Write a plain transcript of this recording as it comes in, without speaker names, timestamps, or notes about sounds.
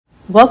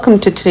Welcome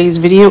to today's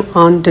video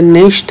on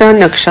Dhanishta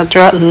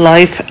Nakshatra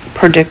life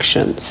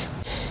predictions.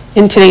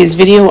 In today's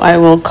video, I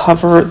will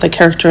cover the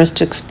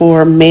characteristics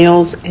for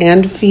males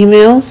and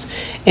females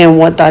and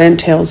what that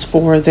entails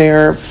for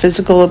their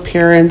physical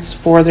appearance,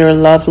 for their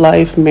love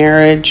life,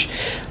 marriage,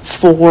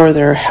 for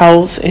their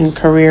health and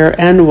career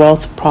and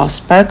wealth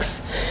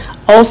prospects.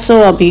 Also,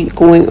 I'll be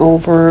going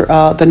over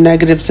the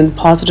negatives and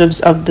positives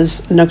of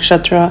this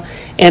nakshatra,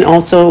 and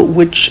also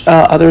which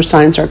other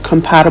signs are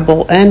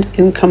compatible and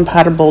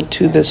incompatible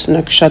to this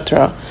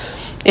nakshatra.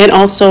 And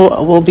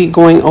also, we'll be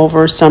going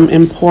over some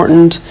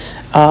important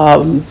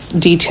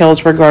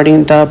details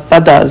regarding the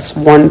padas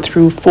 1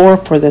 through 4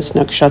 for this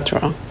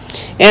nakshatra,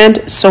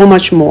 and so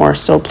much more.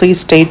 So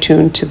please stay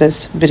tuned to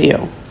this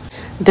video.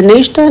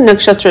 Dhanishta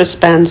Nakshatra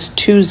spans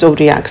 2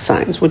 zodiac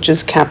signs, which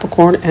is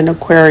Capricorn and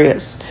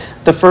Aquarius.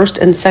 The first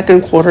and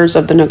second quarters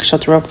of the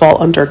nakshatra fall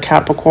under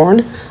Capricorn,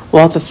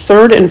 while the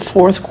third and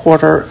fourth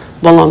quarter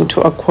belong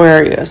to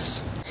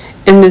Aquarius.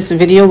 In this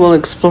video, we'll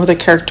explore the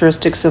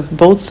characteristics of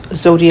both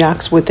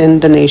zodiacs within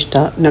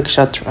Dhanishta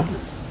Nakshatra.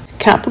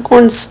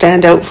 Capricorns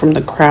stand out from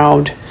the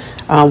crowd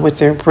with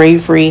their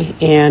bravery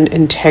and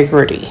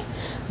integrity.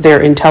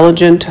 They're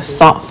intelligent,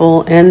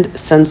 thoughtful, and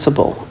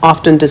sensible,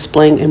 often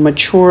displaying a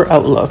mature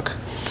outlook.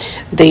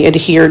 They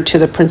adhere to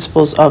the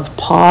principles of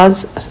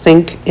pause,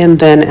 think, and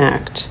then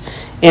act,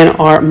 and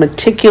are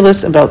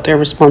meticulous about their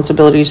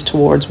responsibilities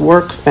towards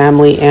work,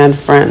 family, and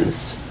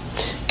friends.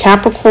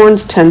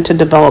 Capricorns tend to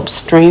develop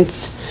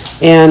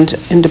strength and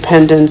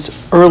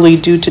independence early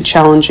due to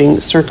challenging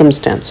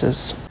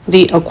circumstances.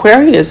 The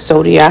Aquarius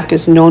zodiac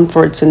is known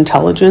for its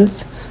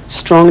intelligence,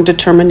 strong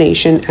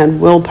determination, and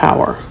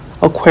willpower.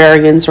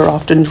 Aquarians are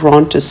often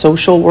drawn to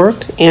social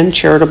work and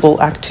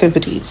charitable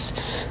activities.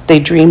 They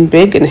dream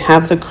big and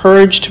have the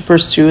courage to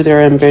pursue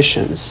their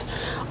ambitions,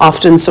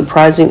 often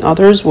surprising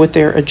others with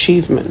their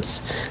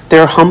achievements.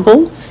 They're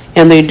humble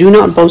and they do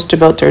not boast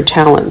about their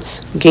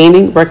talents,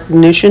 gaining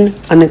recognition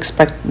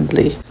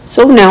unexpectedly.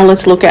 So now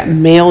let's look at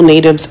male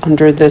natives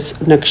under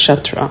this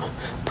nakshatra.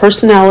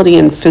 Personality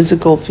and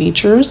physical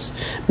features.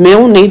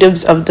 Male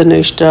natives of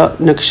Dhanishta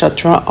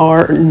Nakshatra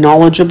are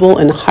knowledgeable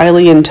and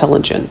highly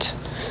intelligent.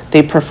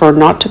 They prefer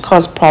not to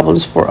cause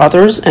problems for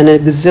others and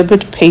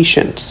exhibit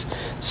patience,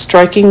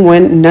 striking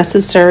when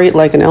necessary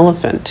like an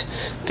elephant.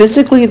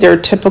 Physically, they're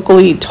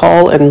typically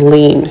tall and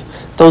lean,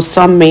 though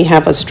some may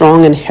have a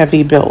strong and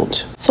heavy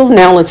build. So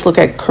now let's look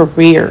at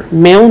career.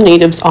 Male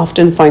natives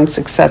often find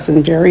success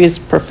in various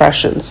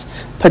professions,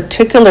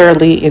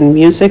 particularly in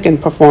music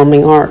and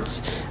performing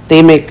arts.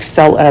 They may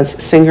excel as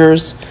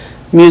singers,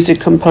 music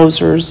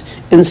composers,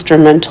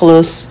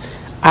 instrumentalists,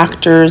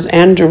 actors,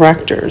 and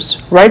directors.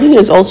 Writing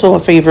is also a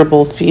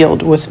favorable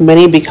field, with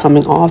many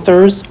becoming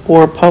authors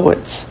or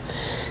poets.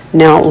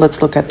 Now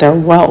let's look at their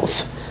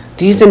wealth.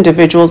 These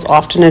individuals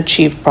often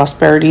achieve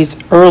prosperities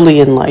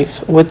early in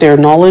life, with their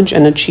knowledge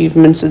and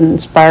achievements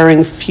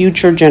inspiring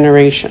future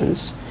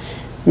generations.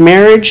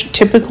 Marriage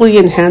typically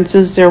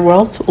enhances their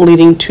wealth,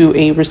 leading to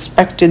a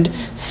respected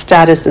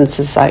status in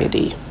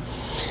society.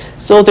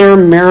 So their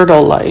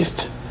marital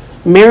life.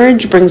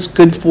 Marriage brings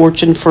good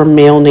fortune for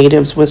male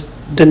natives with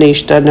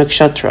Dhanishta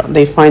Nakshatra.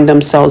 They find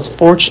themselves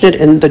fortunate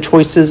in the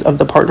choices of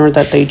the partner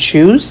that they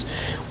choose,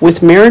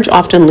 with marriage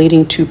often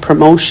leading to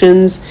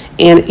promotions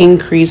and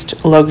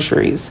increased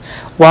luxuries.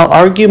 While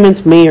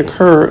arguments may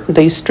occur,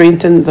 they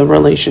strengthen the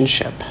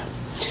relationship.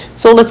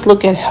 So let's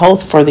look at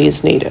health for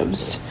these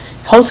natives.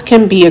 Health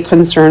can be a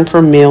concern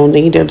for male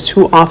natives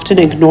who often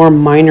ignore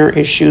minor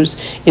issues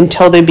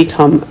until they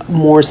become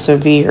more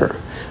severe.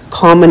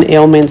 Common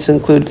ailments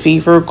include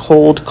fever,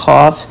 cold,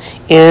 cough,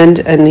 and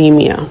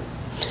anemia.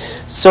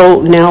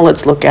 So now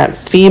let's look at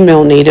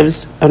female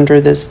natives under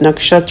this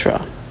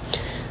nakshatra.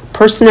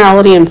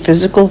 Personality and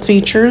physical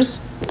features.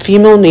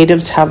 Female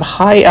natives have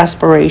high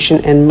aspiration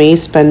and may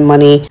spend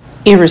money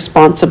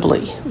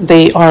irresponsibly.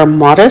 They are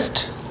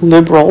modest,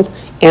 liberal,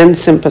 and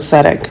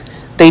sympathetic.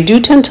 They do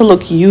tend to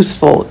look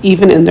youthful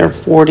even in their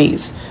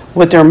 40s,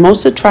 with their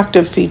most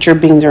attractive feature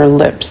being their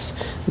lips,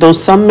 though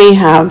some may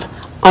have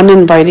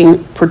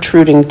uninviting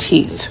protruding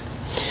teeth.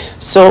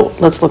 So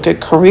let's look at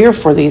career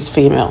for these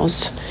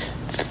females.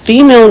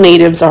 Female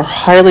natives are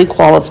highly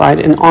qualified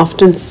and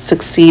often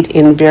succeed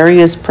in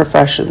various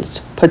professions,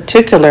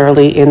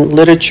 particularly in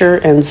literature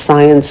and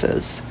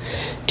sciences.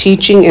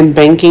 Teaching and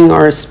banking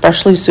are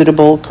especially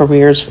suitable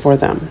careers for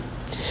them.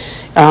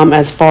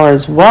 As far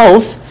as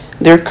wealth,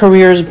 their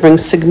careers bring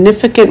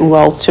significant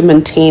wealth to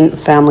maintain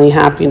family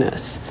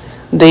happiness.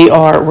 They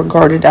are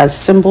regarded as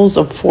symbols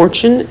of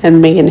fortune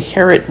and may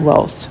inherit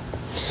wealth.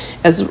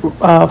 As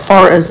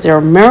far as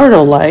their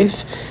marital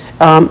life,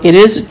 it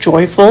is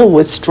joyful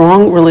with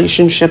strong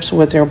relationships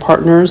with their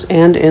partners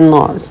and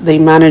in-laws. They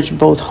manage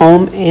both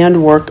home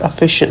and work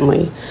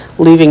efficiently,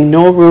 leaving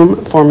no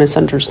room for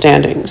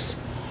misunderstandings.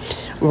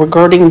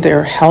 Regarding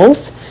their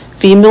health,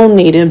 female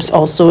natives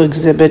also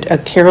exhibit a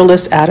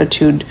careless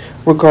attitude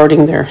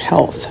regarding their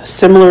health,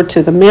 similar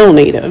to the male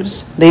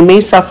natives. They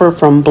may suffer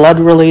from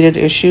blood-related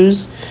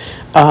issues,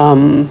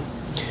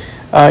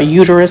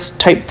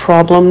 uterus-type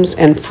problems,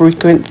 and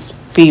frequent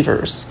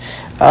fevers.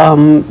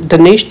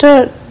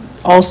 Dhanishta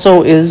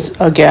also is,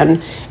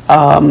 again,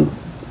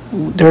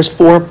 there's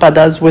 4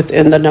 padas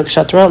within the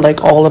nakshatra,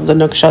 like all of the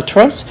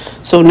nakshatras.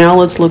 So now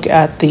let's look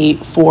at the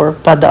 4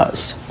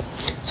 padas.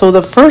 So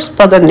the first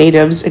pada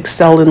natives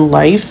excel in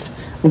life,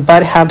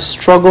 but have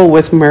struggle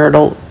with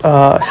marital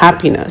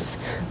happiness.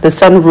 The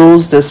sun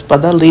rules this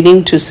pada,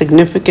 leading to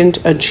significant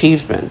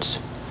achievements.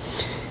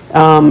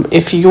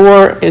 If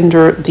you're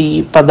under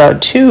the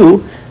pada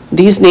 2,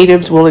 these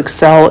natives will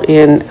excel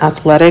in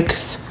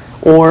athletics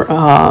or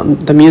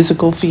the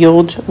musical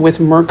field with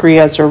Mercury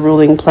as their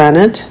ruling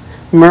planet.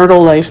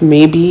 Marital life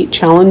may be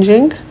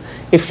challenging.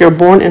 If you're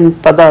born in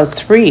pada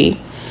 3,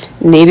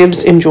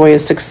 natives enjoy a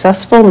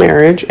successful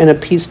marriage and a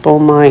peaceful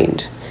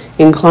mind,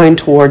 inclined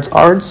towards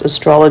arts,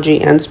 astrology,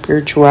 and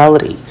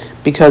spirituality,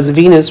 because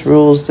Venus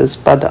rules this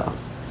pada.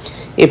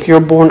 If you're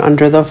born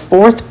under the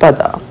 4th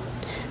pada,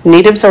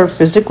 natives are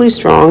physically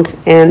strong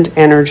and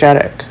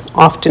energetic,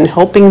 often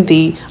helping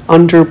the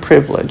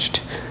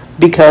underprivileged,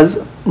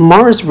 because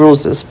Mars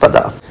rules this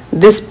pada.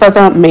 This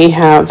pada may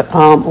have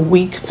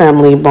weak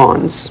family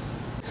bonds.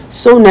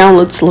 So now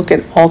let's look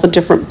at all the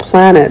different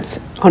planets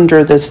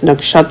under this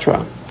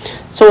nakshatra.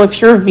 So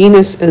if your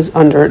Venus is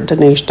under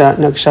Dhanishta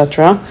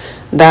Nakshatra,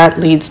 that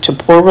leads to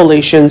poor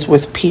relations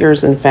with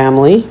peers and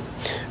family.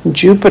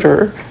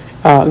 Jupiter,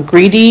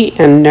 greedy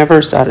and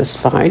never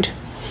satisfied.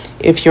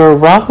 If your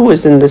Rahu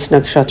is in this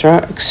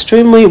nakshatra,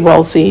 extremely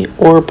wealthy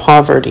or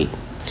poverty.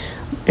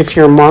 If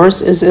your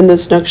Mars is in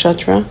this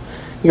nakshatra,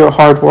 you're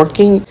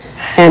hardworking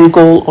and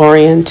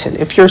goal-oriented.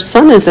 If your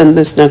Sun is in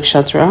this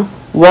nakshatra,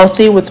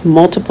 wealthy with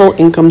multiple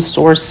income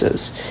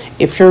sources.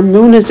 If your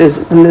Moon is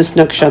in this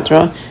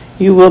nakshatra,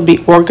 you will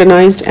be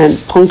organized and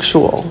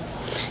punctual.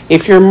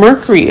 If your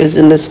Mercury is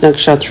in this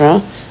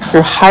nakshatra,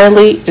 you're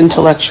highly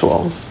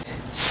intellectual.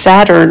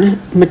 Saturn,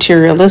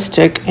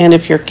 materialistic, and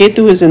if your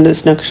Ketu is in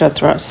this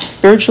nakshatra,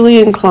 spiritually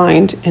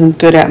inclined and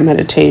good at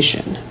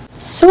meditation.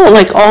 So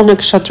like all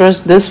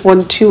nakshatras, this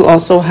one too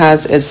also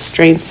has its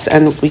strengths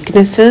and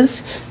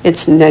weaknesses,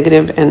 its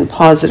negative and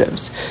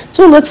positives.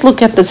 So let's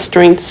look at the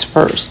strengths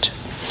first.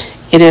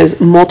 It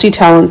is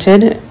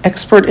multi-talented,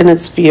 expert in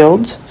its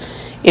field.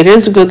 It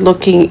is good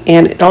looking,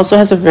 and it also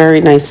has a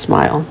very nice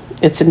smile.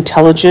 It's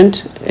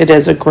intelligent, it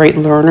is a great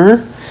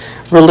learner,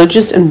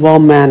 religious and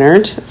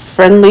well-mannered,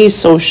 friendly,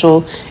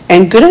 social,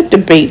 and good at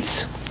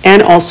debates,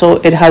 and also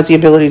it has the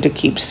ability to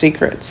keep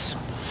secrets.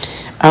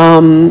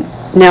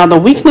 Now the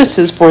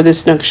weaknesses for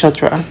this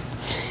nakshatra.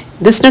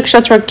 This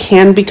nakshatra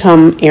can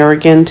become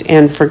arrogant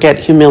and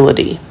forget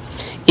humility,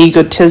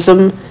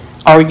 egotism,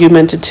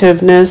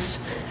 argumentativeness,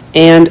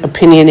 and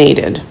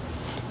opinionated.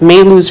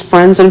 May lose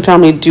friends and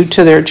family due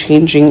to their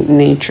changing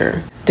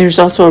nature. There's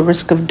also a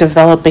risk of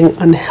developing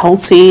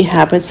unhealthy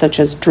habits such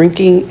as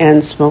drinking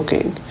and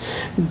smoking.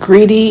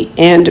 Greedy,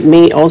 and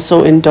may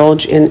also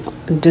indulge in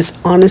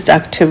dishonest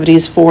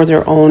activities for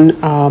their own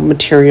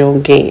material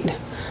gain.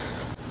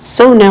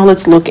 So now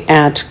let's look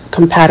at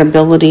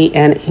compatibility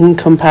and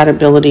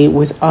incompatibility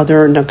with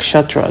other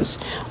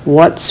nakshatras.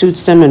 What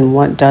suits them and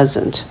what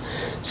doesn't.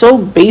 So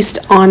based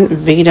on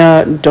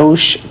Veda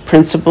dosh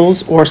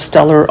principles or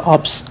stellar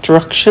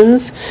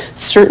obstructions,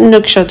 certain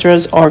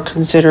nakshatras are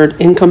considered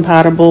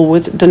incompatible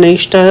with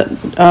Dhanishta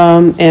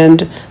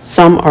and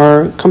some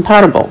are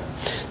compatible.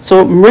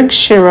 So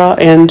Mrigashira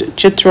and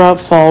Chitra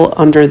fall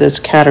under this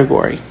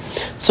category.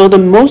 So the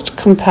most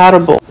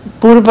compatible,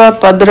 Purva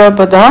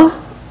Bhadrapada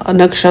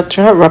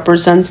nakshatra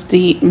represents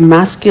the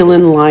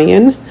masculine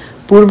lion.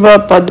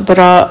 Purva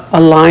Bhadrapada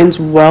aligns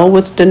well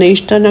with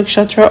Dhanishta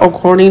Nakshatra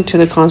according to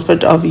the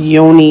concept of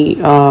yoni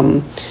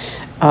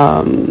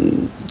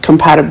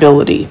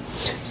compatibility.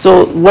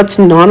 So what's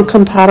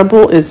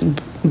non-compatible is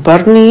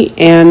Bharani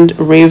and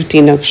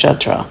Revati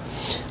Nakshatra.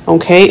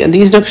 Okay, and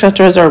these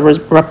nakshatras are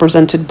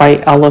represented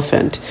by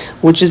elephant,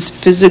 which is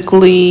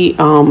physically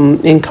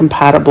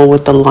incompatible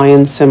with the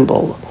lion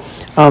symbol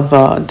of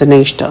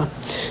Dhanishta.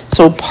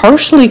 So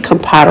partially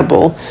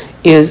compatible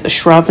is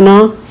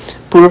Shravana,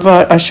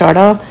 Purva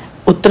Ashada,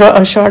 Uttara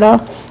Ashada.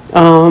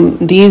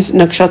 These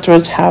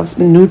nakshatras have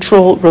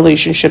neutral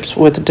relationships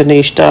with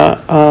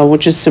Dhanishta,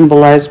 which is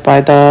symbolized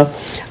by the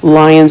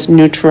lion's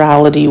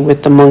neutrality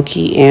with the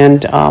monkey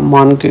and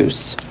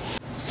mongoose.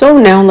 So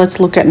now let's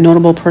look at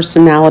notable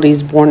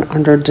personalities born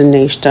under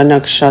Dhanishta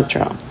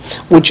Nakshatra,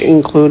 which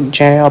include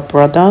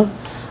Jayaprada,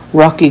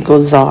 Rocky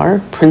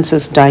Gulzar,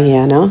 Princess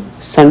Diana,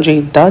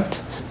 Sanjay Dutt,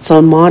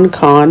 Salman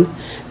Khan,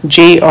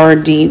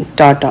 J.R.D.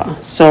 Tata.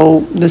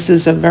 So this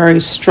is a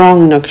very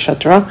strong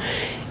nakshatra.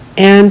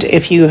 And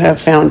if you have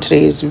found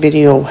today's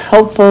video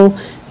helpful,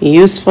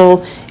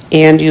 useful,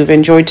 and you've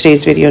enjoyed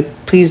today's video,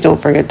 please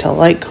don't forget to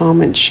like,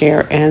 comment,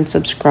 share, and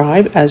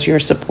subscribe, as your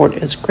support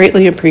is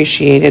greatly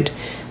appreciated.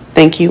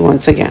 Thank you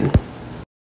once again.